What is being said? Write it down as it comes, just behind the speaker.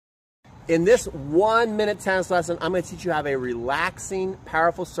In this 1 minute tennis lesson, I'm going to teach you how to have a relaxing,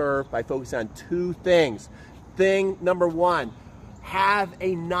 powerful serve by focusing on two things. Thing number one, have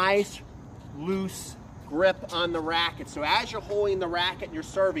a nice, loose grip on the racket. So as you're holding the racket and you're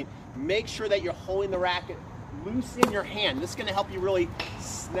serving, make sure that you're holding the racket loose in your hand. This is going to help you really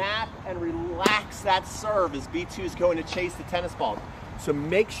snap and relax that serve as B2 is going to chase the tennis ball. So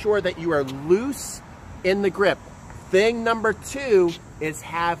make sure that you are loose in the grip. Thing number two is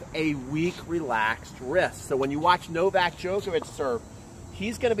have a weak, relaxed wrist. So when you watch Novak Djokovic serve,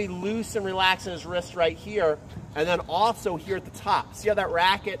 he's going to be loose and relaxing his wrist right here, and then also here at the top. See how that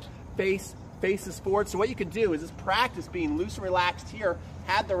racket faces forward? So what you can do is just practice being loose and relaxed here,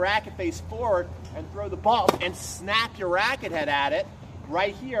 have the racket face forward, and throw the ball, and snap your racket head at it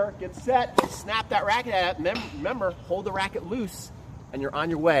right here. Get set, snap that racket head at it. Remember, hold the racket loose, and you're on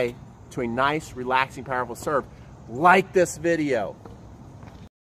your way to a nice, relaxing, powerful serve. Like this video.